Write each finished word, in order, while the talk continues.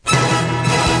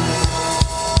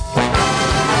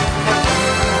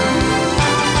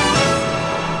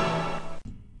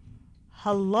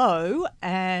Hello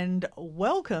and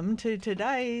welcome to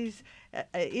today's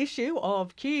issue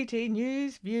of QUT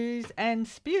News, Views and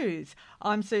Spews.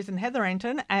 I'm Susan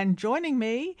Hetherington, and joining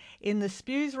me in the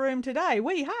Spews Room today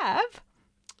we have...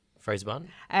 Fraser Barton.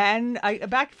 And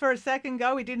back for a second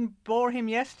ago, we didn't bore him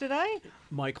yesterday.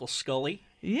 Michael Scully.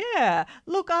 Yeah.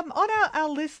 Look, on our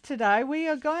list today, we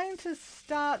are going to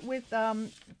start with a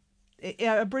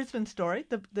Brisbane story,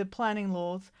 the planning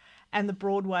laws and the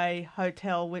Broadway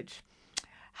Hotel, which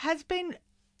has been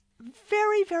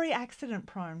very, very accident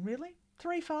prone, really.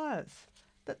 3 fires.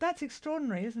 That's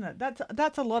extraordinary, isn't it?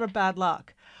 That's a lot of bad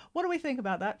luck. What do we think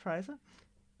about that, Fraser?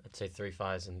 I'd say 3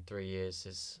 fires in 3 years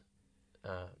is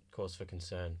cause for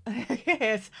concern.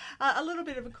 Yes, a little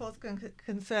bit of a cause for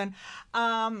concern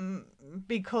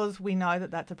because we know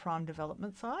that that's a prime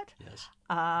development site. Yes.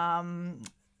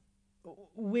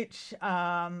 Which,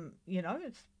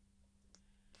 it's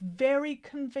very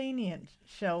convenient,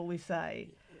 shall we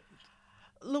say.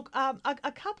 Look,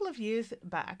 a couple of years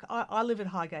back, I live at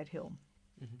Highgate Hill,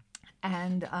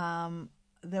 and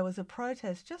there was a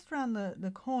protest just around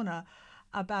the corner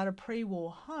about a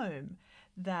pre-war home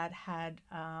that had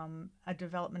a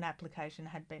development application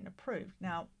had been approved.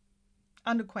 Now,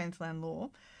 under Queensland law,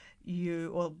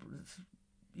 you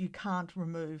can't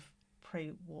remove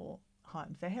pre-war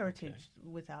homes. They're heritage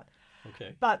without.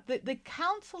 Okay. But the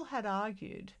council had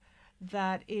argued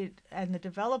that and the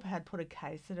developer had put a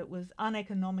case that it was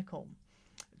uneconomical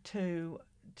to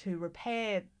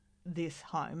repair this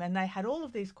home, and they had all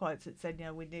of these quotes that said,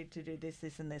 we need to do this,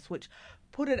 this, and this, which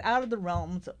put it out of the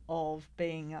realms of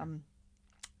being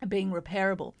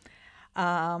repairable.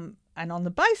 And on the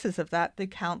basis of that, the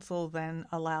council then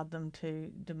allowed them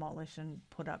to demolish and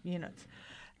put up units.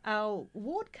 Our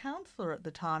ward councillor at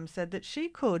the time said that she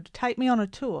could take me on a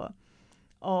tour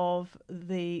of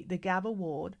the Gabba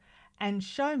ward and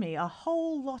show me a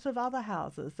whole lot of other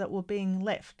houses that were being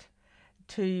left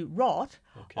to rot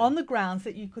on the grounds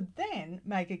that you could then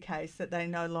make a case that they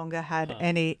no longer had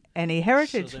any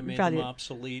heritage so they made value. them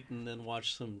obsolete and then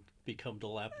watched them become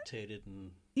dilapidated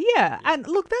and... Yeah, and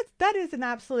look, that is an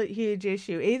absolute huge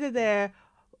issue. Either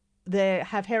they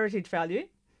have heritage value,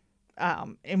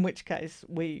 in which case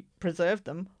we preserve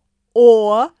them,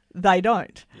 or they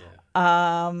don't. Yeah.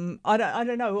 I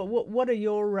don't know. What are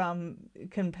your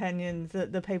companions,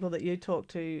 the people that you talk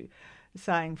to,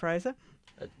 saying, Fraser?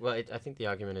 I think the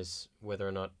argument is whether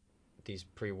or not these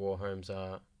pre-war homes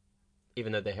are,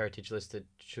 even though they're heritage listed,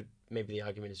 should they be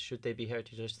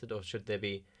heritage listed, or should there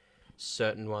be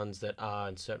certain ones that are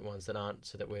and certain ones that aren't,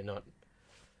 so that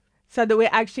we're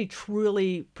actually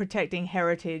truly protecting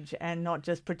heritage and not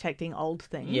just protecting old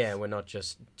things. Yeah, we're not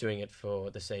just doing it for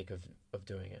the sake of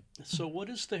doing it. So what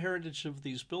is the heritage of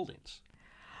these buildings?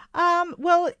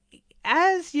 Well,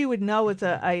 as you would know as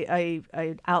a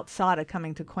outsider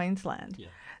coming to Queensland,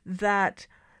 that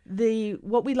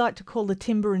what we like to call the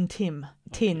timber and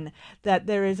tin, that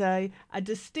there is a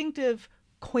distinctive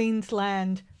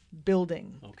Queensland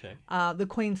building, the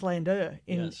Queenslander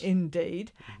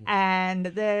indeed, and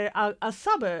there are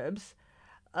suburbs,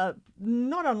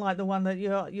 not unlike the one that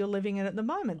you're living in at the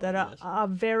moment, that are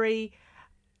very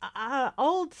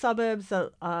old suburbs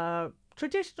that are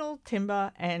traditional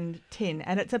timber and tin,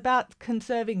 and it's about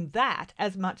conserving that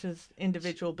as much as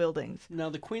individual buildings. Now,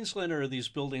 the Queenslander are these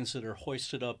buildings that are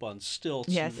hoisted up on stilts,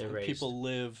 yes, and people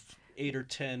live 8 or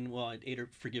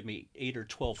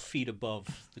 12 feet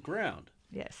above the ground.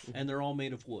 Yes. And they're all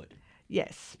made of wood.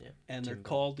 Yes. Yeah. And they're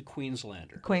called the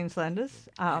Queenslander. Queenslanders,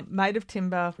 made of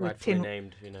timber with tin,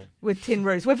 named, with tin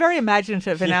roofs. We're very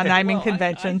imaginative in our naming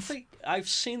conventions. I've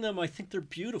seen them. I think they're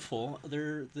beautiful.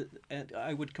 And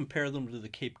I would compare them to the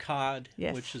Cape Cod,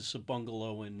 which is a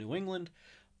bungalow in New England.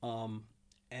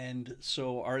 And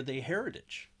so, are they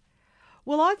heritage?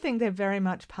 Well, I think they're very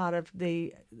much part of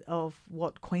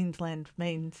what Queensland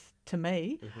means to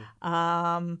me.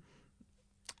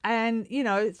 And,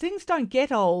 things don't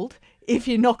get old if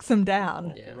you knock them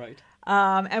down. Yeah. Right.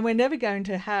 And we're never going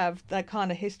to have that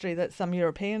kind of history that some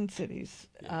European cities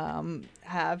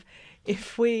have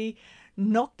if we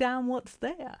knock down what's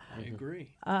there. I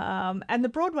agree. And the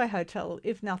Broadway Hotel,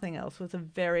 if nothing else, was a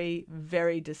very,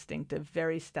 very distinctive,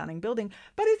 very stunning building.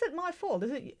 But is it my fault?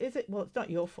 Is it? Well, it's not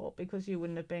your fault because you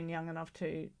wouldn't have been young enough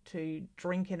to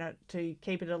drink in it, to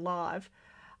keep it alive.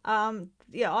 I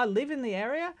live in the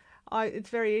area. It's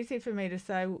very easy for me to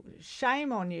say,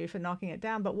 shame on you for knocking it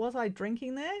down, but was I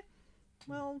drinking there?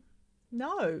 Well,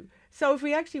 no. So if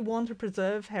we actually want to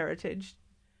preserve heritage,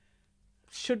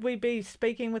 should we be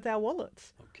speaking with our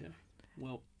wallets? Okay.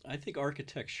 Well, I think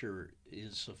architecture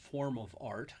is a form of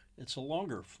art. It's a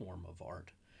longer form of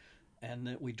art. and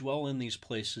that we dwell in these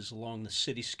places along the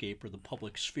cityscape or the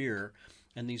public sphere,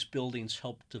 and these buildings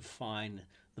help define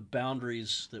the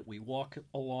boundaries that we walk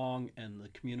along and the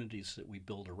communities that we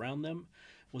build around them.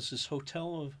 Was this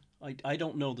hotel? I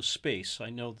don't know the space. I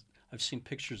know I've seen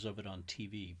pictures of it on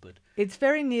TV, but it's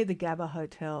very near the Gabba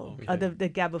Hotel, Okay. the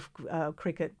Gabba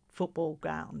cricket football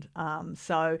ground.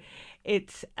 So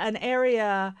it's an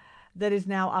area that is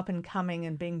now up and coming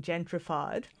and being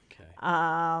gentrified. okay.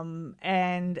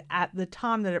 And at the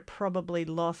time that it probably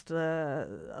lost a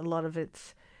lot of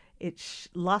its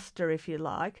luster, if you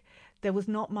like, there was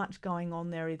not much going on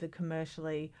there either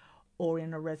commercially or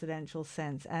in a residential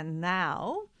sense. And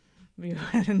now,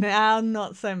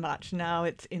 not so much. Now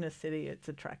it's inner city, it's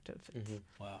attractive. Mm-hmm.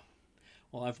 Wow.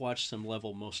 Well, I've watched them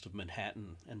level most of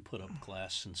Manhattan and put up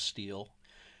glass and steel.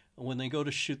 When they go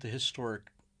to shoot the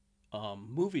historic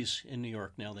movies in New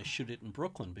York now, they shoot it in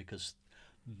Brooklyn because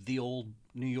the old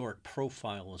New York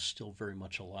profile is still very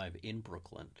much alive in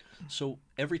Brooklyn. So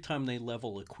every time they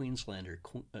level a Queenslander,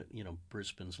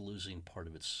 Brisbane's losing part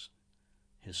of its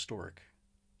historic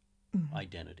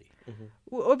identity. Mm-hmm.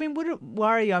 Well, I mean, would it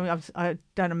worry you? I mean, I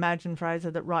don't imagine,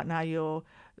 Fraser, that right now you're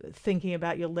thinking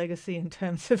about your legacy in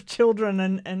terms of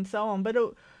children and so on. But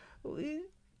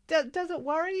does it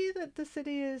worry you that the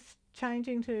city is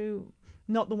changing to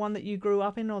not the one that you grew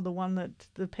up in or the one that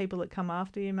the people that come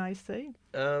after you may see?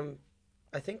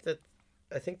 I think that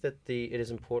it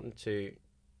is important to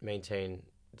maintain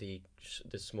the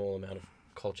small amount of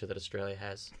culture that Australia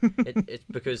has. It's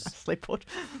because Sleepwood.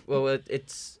 well,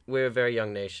 we're a very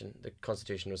young nation. The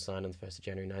Constitution was signed on the 1st of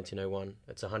January 1901.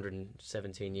 It's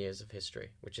 117 years of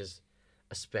history, which is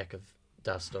a speck of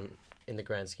dust in the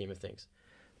grand scheme of things.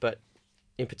 But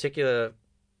in particular,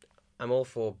 I'm all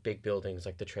for big buildings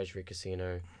like the Treasury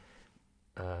Casino,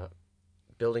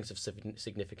 buildings of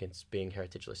significance being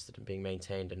heritage listed and being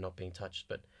maintained and not being touched.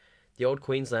 But the old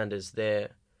Queenslanders,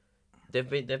 there've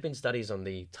been studies on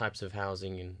the types of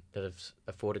housing that have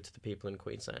afforded to the people in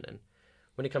Queensland. And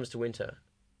when it comes to winter,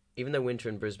 even though winter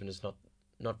in Brisbane is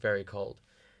not very cold,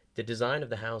 the design of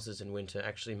the houses in winter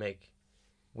actually make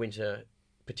winter,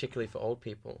 particularly for old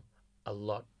people, a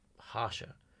lot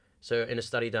harsher. So in a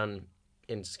study done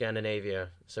in Scandinavia,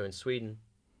 so in Sweden,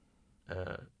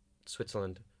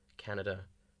 Switzerland, Canada,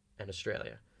 and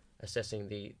Australia, assessing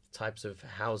the types of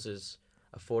houses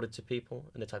afforded to people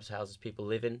and the types of houses people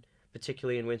live in,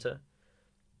 particularly in winter,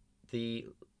 the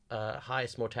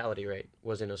highest mortality rate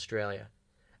was in Australia,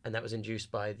 and that was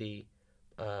induced by the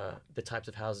types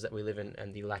of houses that we live in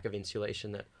and the lack of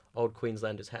insulation that old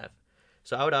Queenslanders have.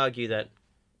 So I would argue that,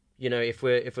 if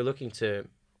we're looking to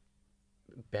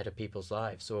better people's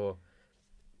lives or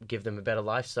give them a better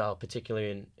lifestyle,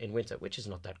 particularly in winter, which is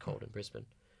not that cold in Brisbane.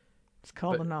 It's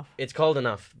cold enough. It's cold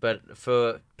enough, but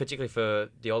particularly for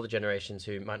the older generations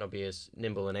who might not be as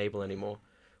nimble and able anymore,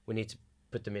 we need to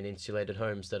put them in insulated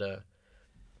homes that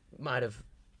might have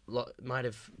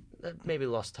maybe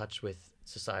lost touch with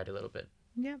society a little bit.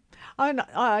 Yeah,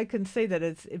 I can see that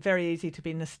it's very easy to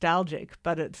be nostalgic,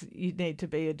 but you need to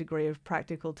be a degree of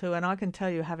practical too. And I can tell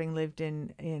you, having lived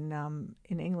in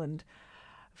England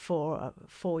for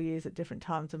 4 years at different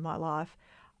times of my life,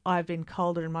 I've been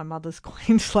colder in my mother's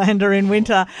Queenslander in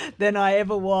winter than I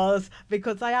ever was,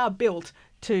 because they are built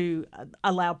to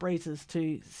allow breezes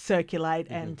to circulate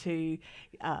and to.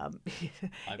 I've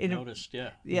noticed,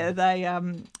 yeah. Yeah,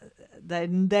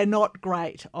 they're not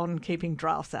great on keeping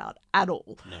drafts out at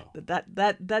all. No.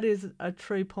 That is a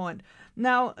true point.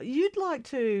 Now, you'd like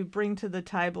to bring to the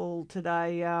table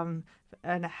today and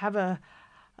have a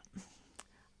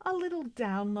little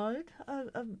download,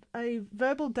 a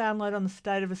verbal download on the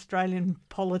state of Australian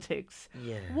politics.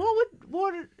 Yeah.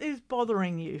 What is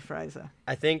bothering you, Fraser?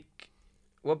 I think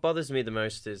what bothers me the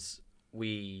most is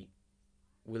we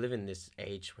live in this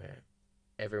age where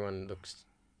everyone looks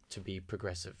to be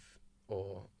progressive,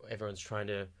 or everyone's trying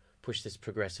to push this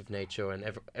progressive nature, and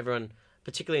everyone,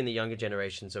 particularly in the younger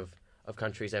generations of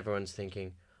countries, everyone's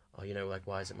thinking,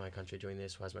 why isn't my country doing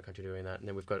this? Why is my country doing that? And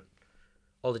then we've got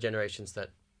older generations that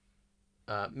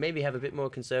maybe have a bit more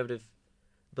conservative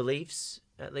beliefs,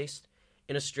 at least.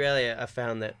 In Australia, I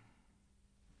found that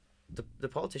the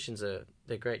politicians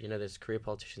they're great. There's career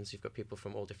politicians. You've got people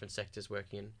from all different sectors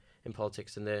working in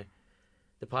politics, and the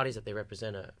parties that they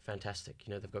represent are fantastic.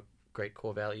 They've got great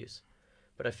core values.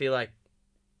 But I feel like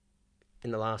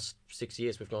in the last 6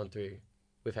 years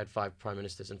we've had 5 prime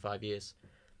ministers in 5 years,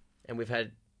 and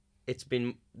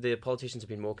the politicians have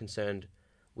been more concerned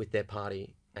with their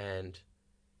party and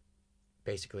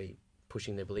basically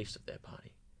pushing the beliefs of their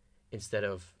party instead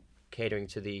of catering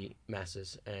to the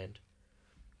masses and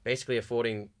basically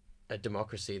affording a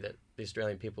democracy that the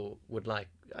Australian people would like.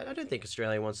 I don't think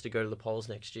Australia wants to go to the polls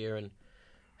next year and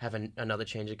have another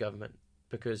change of government,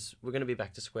 because we're going to be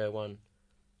back to square one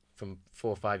from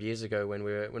 4 or 5 years ago when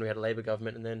we had a Labor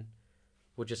government, and then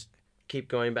we'll just keep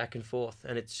going back and forth.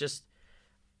 And it's just,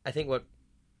 I think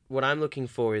what I'm looking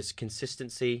for is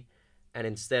consistency, and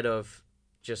instead of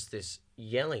just this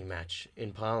yelling match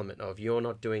in Parliament of you're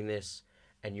not doing this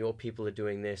and your people are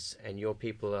doing this and your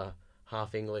people are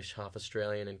half English, half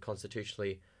Australian and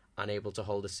constitutionally unable to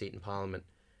hold a seat in Parliament,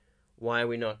 why are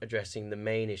we not addressing the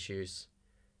main issues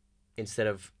instead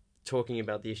of talking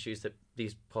about the issues that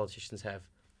these politicians have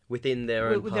within their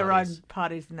own with parties? their own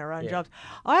parties and their own jobs?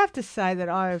 I have to say that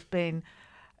I have been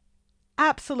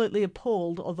absolutely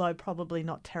appalled, although probably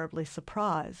not terribly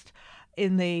surprised,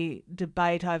 in the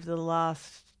debate over the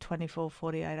last 24,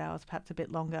 48 hours, perhaps a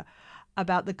bit longer,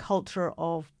 about the culture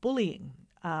of bullying,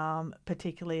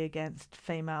 particularly against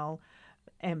female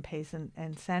MPs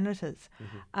and senators.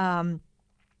 Mm-hmm.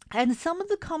 And some of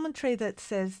the commentary that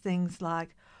says things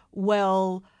like,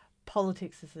 well,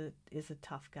 politics is a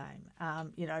tough game,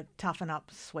 toughen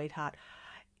up, sweetheart.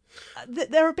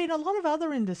 There have been a lot of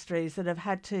other industries that have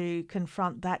had to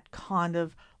confront that kind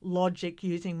of logic,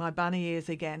 using my bunny ears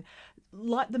again,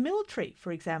 like the military,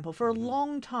 for example. For a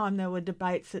long time, there were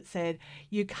debates that said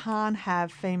you can't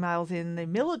have females in the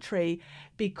military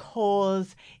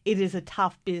because it is a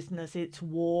tough business, it's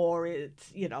war,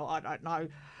 it's, I don't know,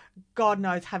 God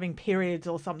knows, having periods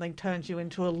or something turns you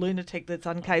into a lunatic that's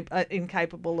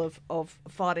incapable of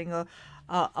fighting a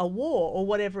war or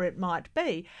whatever it might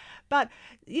be. But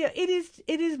it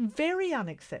is very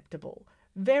unacceptable,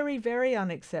 very, very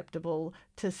unacceptable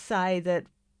to say that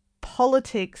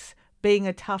politics being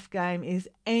a tough game is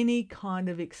any kind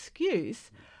of excuse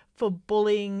for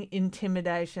bullying,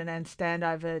 intimidation and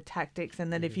standover tactics,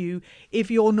 and that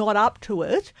if you're not up to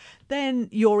it, then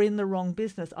you're in the wrong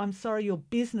business. I'm sorry, your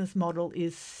business model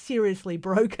is seriously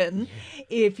broken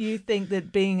if you think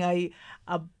that being a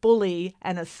bully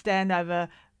and a standover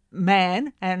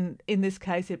man, and in this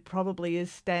case it probably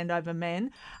is standover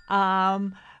men,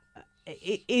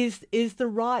 is the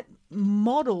right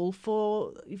model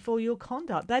for your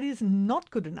conduct. That is not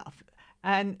good enough.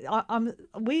 And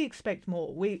we expect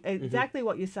more. Exactly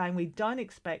what you're saying. We don't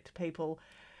expect people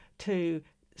to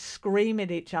scream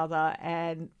at each other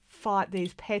and fight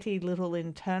these petty little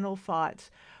internal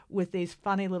fights with these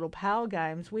funny little power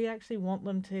games. We actually want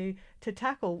them to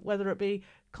tackle, whether it be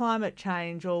climate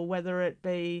change or whether it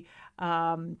be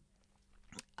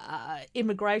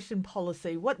immigration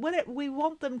policy. We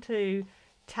want them to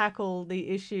tackle the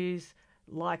issues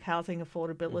like housing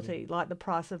affordability, like the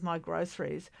price of my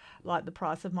groceries, like the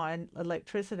price of my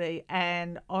electricity.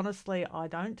 And honestly, I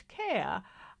don't care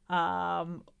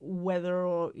whether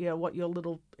or what your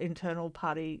little internal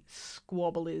party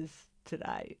squabble is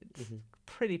today. It's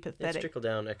pretty pathetic. It's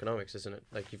trickle-down economics, isn't it?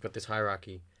 Like, you've got this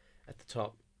hierarchy at the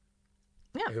top,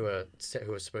 who are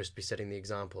supposed to be setting the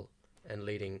example and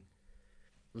leading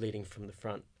from the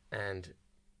front. And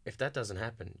if that doesn't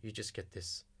happen, you just get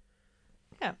this.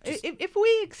 Yeah, if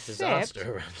we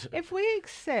disaster around it. If we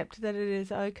accept that it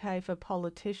is okay for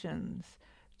politicians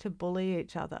to bully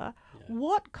each other,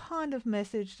 what kind of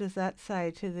message does that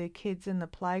say to the kids in the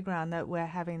playground that we're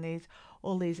having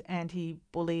all these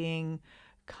anti-bullying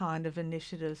kind of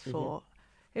initiatives for?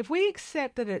 If we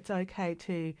accept that it's okay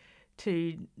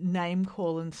to name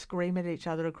call and scream at each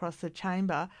other across the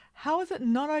chamber, how is it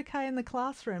not okay in the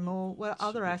classroom or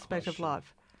other aspects of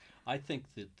life? I think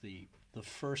that the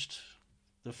first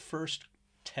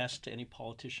test any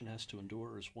politician has to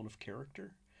endure is one of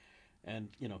character. And,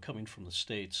 coming from the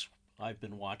States, I've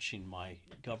been watching my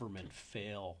government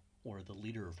fail, or the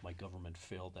leader of my government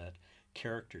fail, that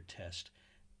character test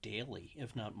daily,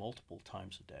 if not multiple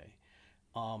times a day.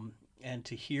 And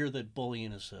to hear that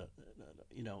bullying is a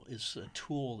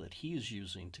tool that he is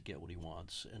using to get what he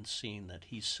wants, and seeing that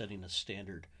he's setting a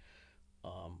standard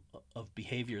of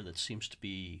behavior that seems to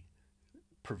be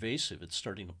pervasive. It's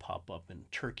starting to pop up in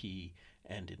Turkey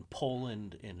and in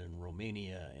Poland and in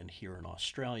Romania and here in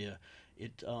Australia.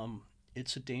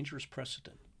 It's a dangerous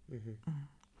precedent.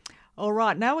 All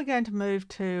right, now we're going to move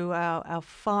to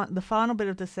the final bit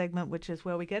of the segment, which is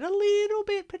where we get a little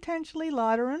bit potentially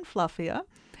lighter and fluffier,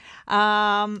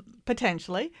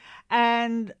 potentially,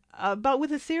 and but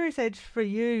with a serious edge for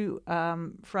you,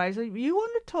 Fraser. You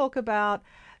want to talk about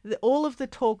all of the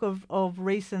talk of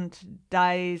recent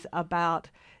days about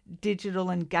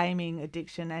digital and gaming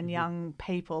addiction and young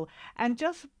people, and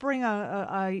just bring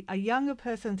a younger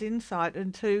person's insight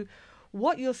into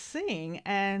what you're seeing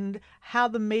and how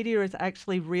the media is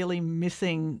actually really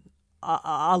missing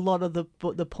a lot of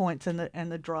the points and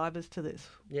the drivers to this.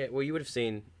 Yeah, well, you would have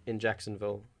seen in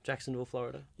Jacksonville,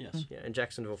 Florida. Yes. Yeah, in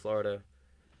Jacksonville, Florida,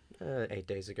 8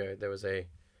 days ago, there was a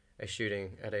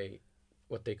shooting at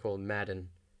what they call Madden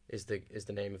is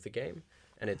the name of the game,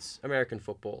 and it's American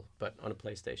football, but on a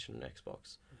PlayStation and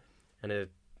Xbox. And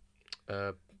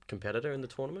a competitor in the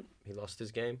tournament, he lost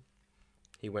his game.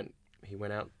 He went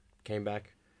out, came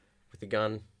back with a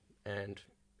gun, and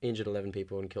injured 11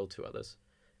 people and killed 2 others.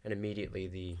 And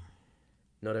immediately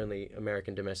not only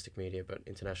American domestic media but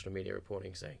international media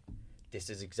reporting saying, this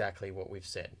is exactly what we've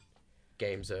said.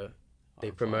 Games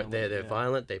they promote violent, they're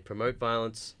violent, they promote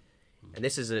violence, and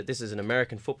this is an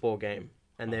American football game,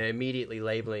 and they're immediately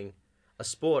labeling a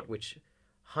sport which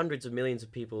hundreds of millions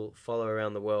of people follow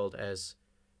around the world as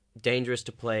dangerous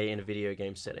to play in a video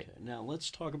game setting. Okay, now let's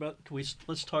talk about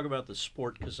the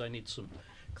sport, because I need some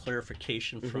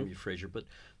clarification from you, Fraser. But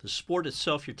the sport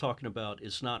itself you're talking about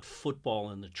is not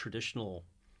football in the traditional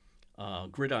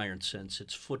gridiron sense.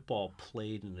 It's football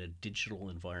played in a digital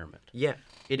environment. Yeah,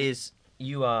 it is.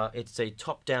 It's a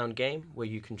top-down game where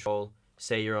you control.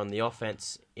 Say you're on the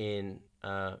offense in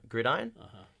gridiron.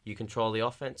 You control the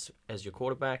offense as your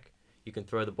quarterback. You can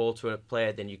throw the ball to a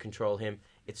player, then you control him.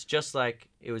 It's just like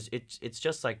it's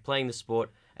just like playing the sport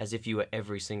as if you were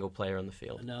every single player on the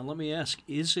field. Now let me ask: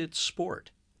 is it sport?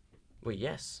 Well,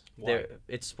 yes. Why?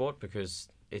 It's sport because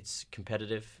it's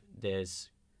competitive.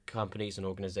 There's companies and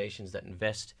organizations that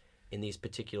invest in these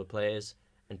particular players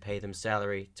and pay them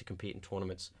salary to compete in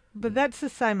tournaments. But that's the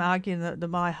same argument that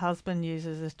my husband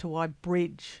uses as to why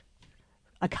bridge,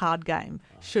 a card game,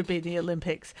 should be the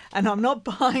Olympics. And I'm not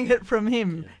buying it from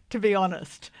him, to be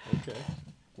honest. Okay.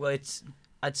 Well,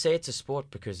 I'd say it's a sport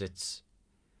because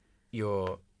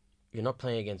you're not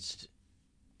playing against,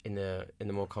 in the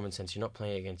more common sense, you're not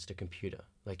playing against a computer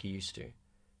like you used to.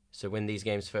 So when these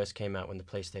games first came out, when the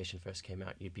PlayStation first came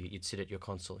out, you'd sit at your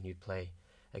console and you'd play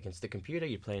against the computer.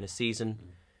 You'd play in a season.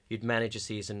 You'd manage a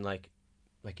season like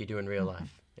you do in real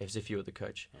life, as if you were the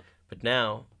coach. Okay. But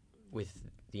now, with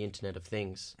the Internet of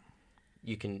Things,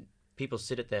 people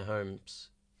sit at their homes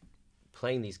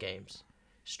playing these games,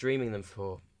 streaming them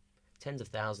for tens of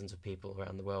thousands of people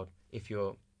around the world if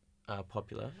you're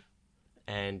popular,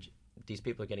 and these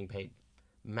people are getting paid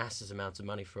massive amounts of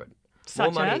money for it.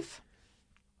 Such More money, as?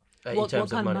 in terms what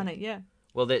kind of of money? Yeah.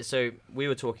 Well, so we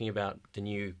were talking about the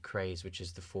new craze, which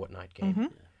is the Fortnite game. Mm-hmm.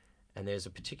 And there's a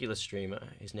particular streamer.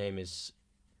 His name is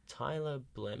Tyler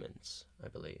Blemons, I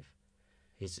believe.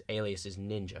 His alias is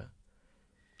Ninja.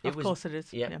 Of course it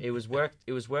is. Yeah, it was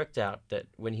worked out that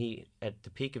when he, at the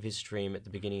peak of his stream at the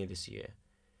beginning of this year,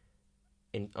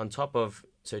 on top of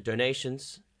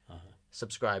donations,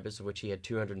 subscribers, of which he had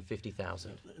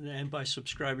 250,000. And by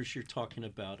subscribers, you're talking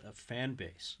about a fan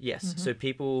base. Yes, so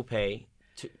people will pay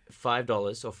 $5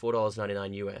 or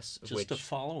 $4.99 US, Just to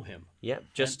follow him. Yeah,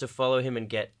 to follow him and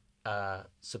get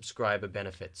subscriber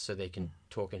benefits, so they can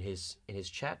talk in his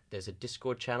chat. There's a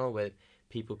Discord channel where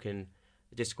people can.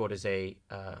 Discord is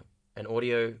an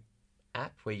audio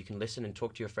app where you can listen and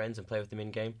talk to your friends and play with them in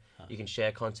game. You can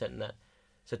share content in that.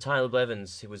 So Tyler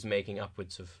Blevins, he was making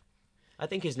upwards of, I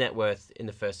think his net worth in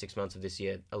the first 6 months of this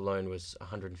year alone was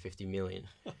 150 million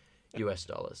US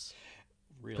dollars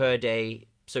Really? per day.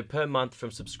 So per month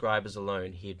from subscribers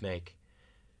alone, he'd make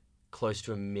close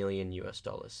to $1 million US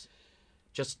dollars.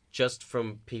 Just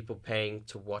from people paying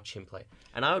to watch him play.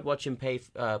 And I would watch him play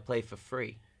for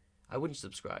free. I wouldn't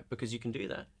subscribe because you can do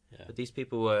that. Yeah. But these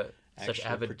people were such Actually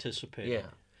avid participating. Yeah.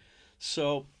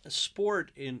 So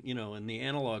sport in the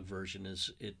analog version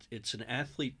is it's an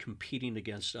athlete competing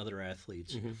against other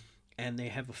athletes, and they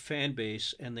have a fan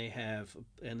base, and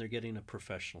they're getting a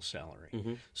professional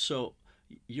salary. So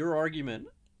your argument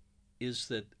is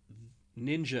that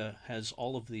Ninja has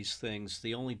all of these things.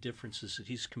 The only difference is that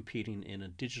he's competing in a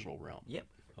digital realm. Yep.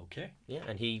 Okay. Yeah,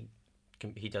 and he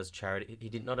does charity.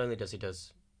 Not only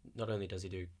does he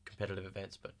do competitive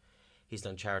events, but he's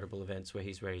done charitable events where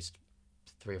he's raised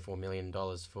 $3 or $4 million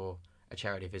for a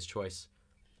charity of his choice,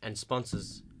 and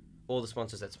all the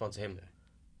sponsors that sponsor him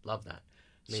love that.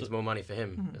 It means more money for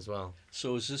him as well.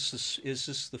 So is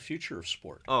this the future of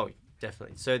sport? Oh,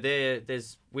 definitely. So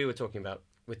we were talking about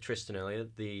with Tristan earlier,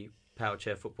 the power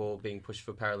chair football being pushed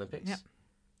for Paralympics.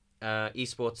 Yep.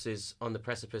 Esports is on the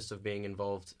precipice of being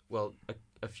involved. Well,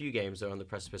 a few games are on the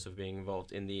precipice of being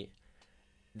involved in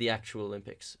the actual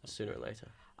Olympics sooner or later.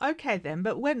 Okay then,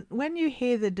 but when you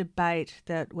hear the debate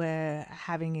that we're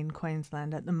having in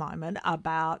Queensland at the moment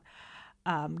about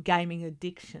gaming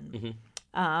addiction,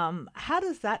 how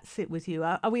does that sit with you?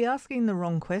 Are we asking the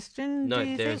wrong question? No,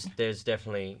 do you there's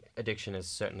definitely addiction is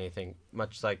certainly a thing.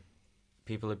 Much like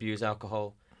people abuse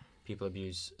alcohol, people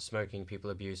abuse smoking, people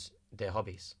abuse their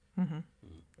hobbies. Mm-hmm.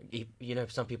 You know,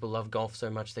 some people love golf so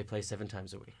much they play 7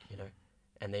 times a week, you know,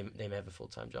 and they may have a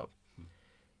full-time job.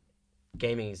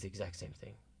 Gaming is the exact same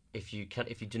thing. If you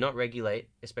do not regulate,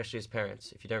 especially as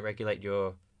parents, if you don't regulate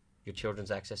your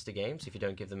children's access to games, if you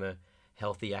don't give them a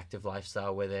healthy, active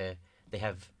lifestyle where they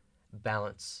have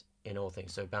balance in all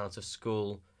things, so balance of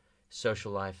school,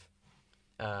 social life,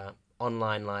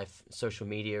 online life, social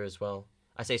media as well.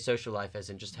 I say social life as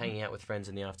in just hanging out with friends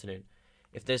in the afternoon.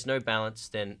 If there's no balance,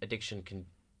 then addiction can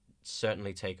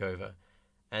certainly take over,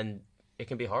 and it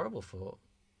can be horrible for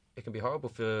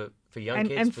young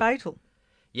kids and fatal.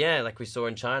 Yeah, like we saw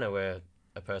in China where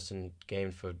a person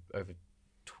gamed for over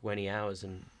 20 hours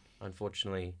and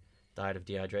unfortunately died of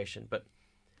dehydration. But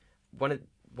one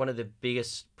of the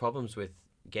biggest problems with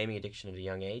gaming addiction at a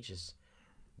young age is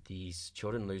these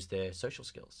children lose their social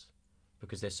skills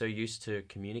because they're so used to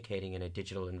communicating in a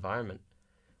digital environment.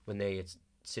 When they're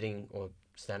sitting or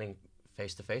standing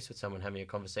face to face with someone having a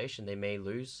conversation, they may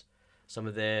lose some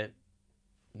of their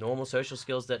normal social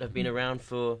skills that have been around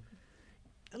for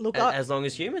as long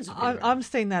as humans have been around. I'm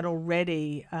seeing that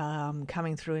already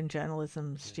coming through in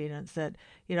journalism students that,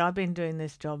 you know, I've been doing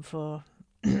this job for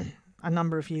a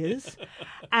number of years.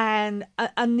 And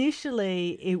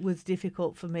initially it was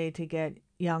difficult for me to get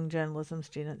young journalism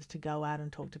students to go out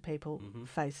and talk to people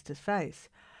face to face.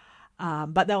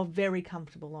 But they were very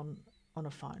comfortable on a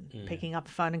phone, picking up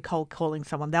a phone and cold calling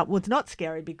someone. That was not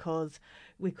scary because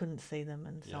we couldn't see them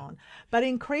and so on. But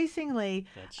increasingly,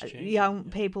 young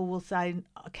people will say,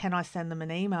 can I send them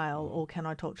an email or can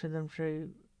I talk to them through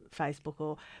Facebook?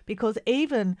 Or because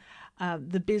even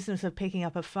the business of picking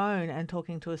up a phone and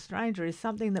talking to a stranger is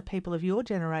something that people of your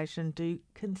generation do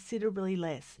considerably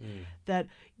less. That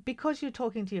because you're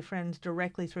talking to your friends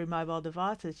directly through mobile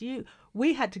devices,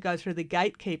 we had to go through the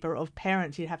gatekeeper of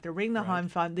parents. You'd have to ring the home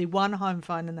phone, the one home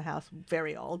phone in the house,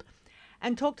 very old,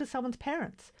 and talk to someone's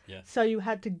parents. So you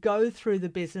had to go through the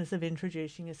business of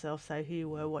introducing yourself, say who you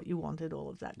were, what you wanted, all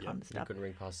of that kind of stuff. You couldn't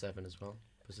ring past 7 as well.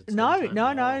 No,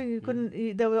 you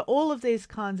couldn't. There were all of these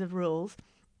kinds of rules.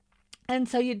 And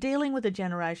so you're dealing with a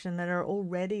generation that are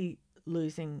already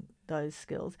losing those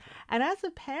skills. And as a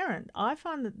parent, I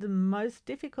find that the most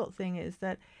difficult thing is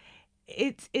that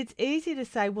it's easy to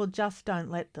say, well, just don't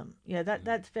let them. Yeah,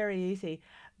 that's very easy.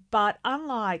 But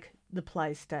unlike the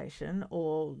PlayStation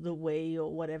or the Wii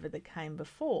or whatever that came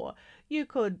before, you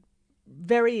could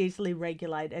very easily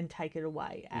regulate and take it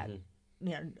away at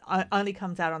you know, only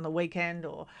comes out on the weekend,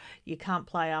 or you can't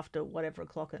play after whatever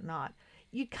o'clock at night.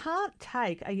 You can't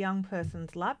take a young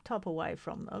person's laptop away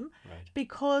from them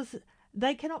because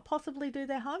they cannot possibly do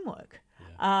their homework.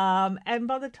 And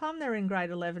by the time they're in grade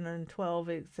 11 and 12,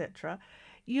 etc.,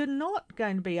 you're not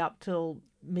going to be up till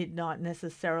midnight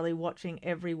necessarily watching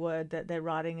every word that they're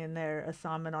writing in their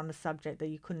assignment on a subject that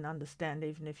you couldn't understand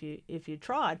even if you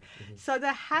tried. So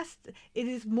it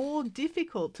is more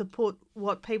difficult to put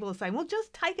what people are saying, well,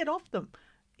 just take it off them.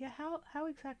 Yeah, how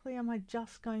exactly am I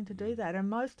just going to do that? And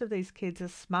most of these kids are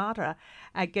smarter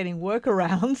at getting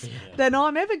workarounds than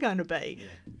I'm ever going to be.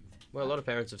 Well, a lot of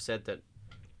parents have said that,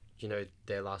 you know,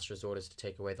 their last resort is to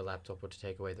take away the laptop or to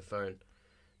take away the phone.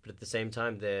 But at the same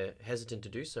time, they're hesitant to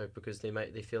do so because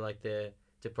they feel like they're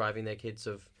depriving their kids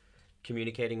of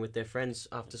communicating with their friends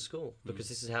after school. Because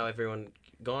this is how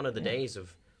gone are the days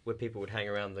of where people would hang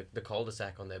around the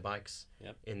cul-de-sac on their bikes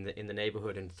in the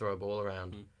neighborhood and throw a ball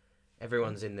around.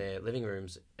 Everyone's in their living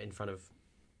rooms in front of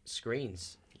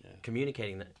screens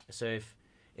communicating that. So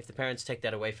if the parents take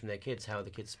that away from their kids, how are the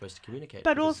kids supposed to communicate?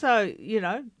 But also, you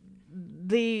know,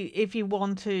 if you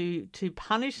want to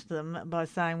punish them by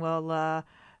saying, well,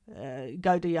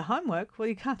 go do your homework, well,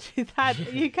 you can't do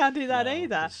that. You can't do that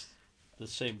either. The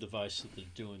same device that they're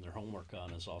doing their homework on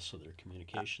is also their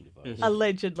communication device.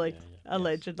 Allegedly.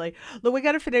 Look, we're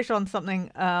going to finish on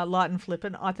something light and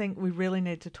flippant. I think we really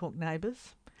need to talk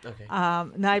Neighbours. Okay.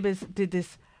 Neighbours did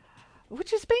this,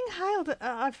 which is being hailed,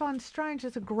 I find strange,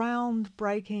 as a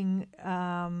groundbreaking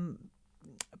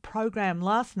program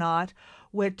last night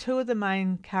where 2 of the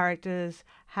main characters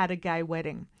had a gay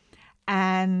wedding.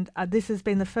 And this has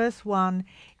been the first one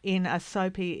in a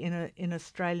soapy in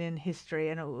Australian history,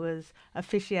 and it was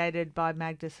officiated by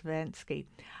Magda Savansky,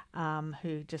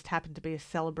 who just happened to be a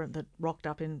celebrant that rocked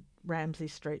up in Ramsay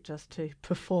Street just to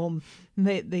perform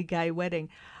the gay wedding.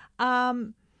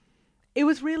 It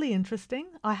was really interesting.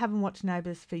 I haven't watched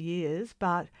Neighbours for years,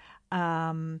 but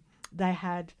they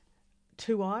had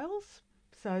 2 aisles,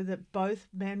 so that both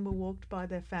men were walked by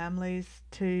their families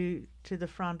to the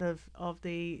front of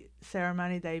the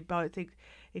ceremony. They both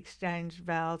exchanged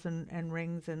vows and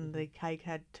rings, and the cake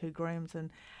had 2 grooms.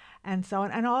 and so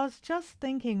on. And I was just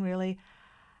thinking, really,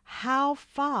 how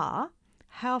far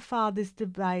this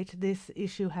debate, this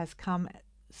issue has come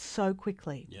so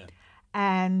quickly. Yeah.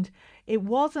 And it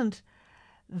wasn't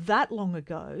that long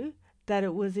ago that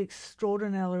it was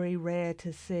extraordinarily rare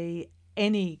to see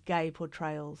any gay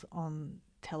portrayals on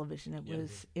television.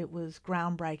 It was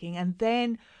groundbreaking. And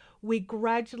then we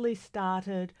gradually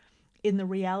started in the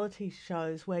reality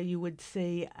shows where you would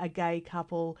see a gay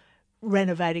couple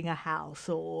renovating a house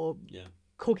or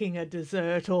cooking a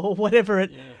dessert or whatever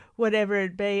it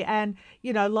be, and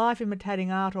life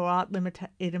imitating art or art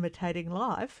imitating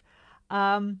life,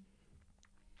 and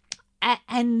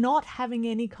not having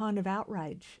any kind of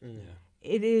outrage.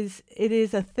 It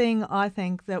is a thing, I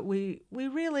think, that we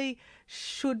really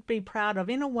should be proud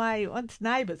of. In a way, it's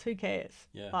Neighbours. Who cares?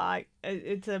 Like,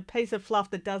 it's a piece of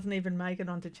fluff that doesn't even make it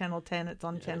onto Channel 10. It's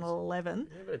on Channel 11.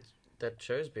 Yeah, but that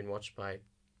show's been watched by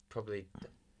probably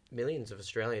millions of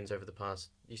Australians over the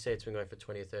past. You say it's been going for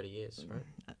 20 or 30 years, right?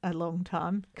 A long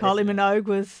time. Kylie Minogue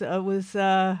was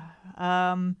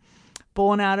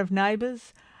born out of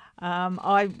Neighbours.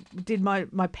 I did my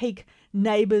peak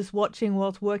Neighbours watching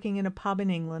whilst working in a pub in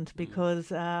England because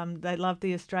they loved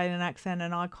the Australian accent,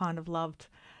 and I kind of loved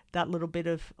that little bit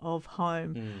of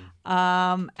home.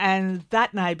 And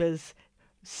that Neighbours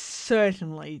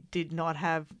certainly did not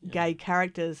have gay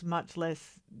characters, much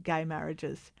less gay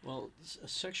marriages. Well,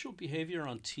 sexual behavior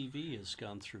on TV has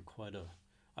gone through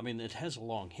it has a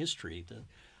long history.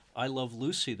 I Love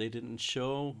Lucy, they didn't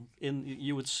show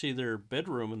you would see their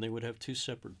bedroom and they would have two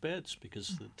separate beds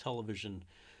because the television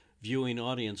viewing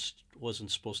audience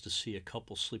wasn't supposed to see a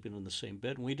couple sleeping in the same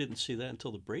bed, and we didn't see that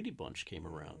until the Brady Bunch came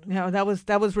around. Yeah, that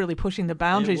was really pushing the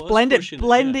boundaries,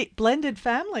 blended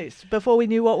families before we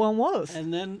knew what one was.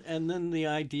 And then the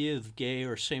idea of gay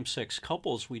or same-sex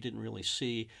couples we didn't really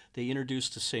see. They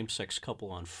introduced a same-sex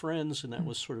couple on Friends, and that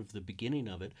was sort of the beginning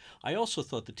of it. I also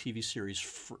thought the TV series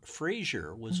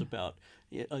Frasier was about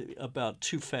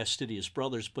two fastidious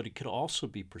brothers, but it could also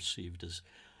be perceived as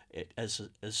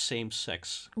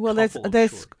same-sex. Well, couple,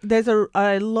 there's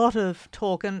a lot of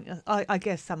talk, and I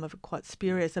guess some of it quite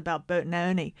spurious, about Bert and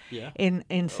Ernie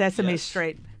in Sesame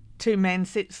Street. Two men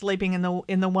sleeping in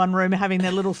the one room, having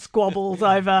their little squabbles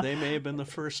over. They may have been the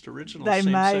first original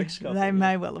same-sex couple. They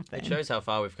may well have been. It shows how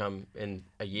far we've come in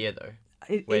a year, though.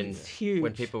 It's huge.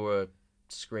 When people were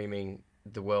screaming,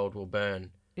 "The world will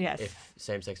burn," yes, if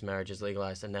same-sex marriage is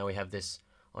legalized, and now we have this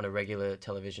on a regular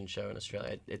television show in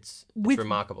Australia. It's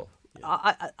remarkable.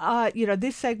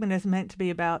 This segment is meant to be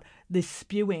about this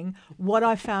spewing. What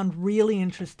I found really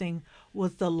interesting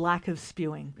was the lack of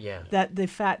spewing. Yeah. That the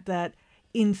fact that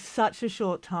in such a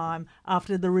short time,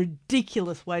 after the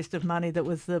ridiculous waste of money that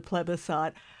was the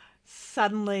plebiscite,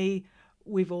 suddenly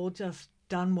we've all just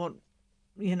done what,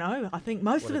 I think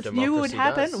most of us knew would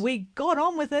happen. Does. We got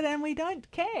on with it and we don't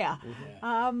care,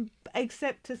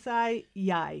 except to say,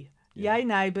 yay. Yeah. Yay,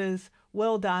 Neighbours.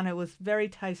 Well done. It was very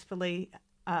tastefully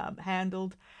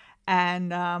handled.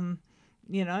 And, the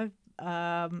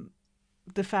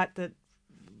fact that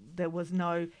there was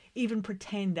no even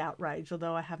pretend outrage,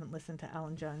 although I haven't listened to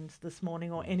Alan Jones this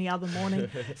morning or any other morning.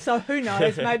 So who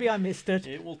knows? Maybe I missed it.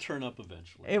 It will turn up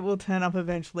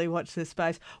eventually. Watch this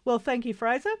space. Well, thank you,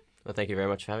 Fraser. Well, thank you very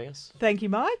much for having us. Thank you,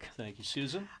 Mike. Thank you,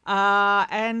 Susan.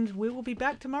 And we will be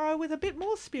back tomorrow with a bit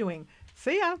more spewing.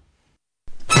 See ya.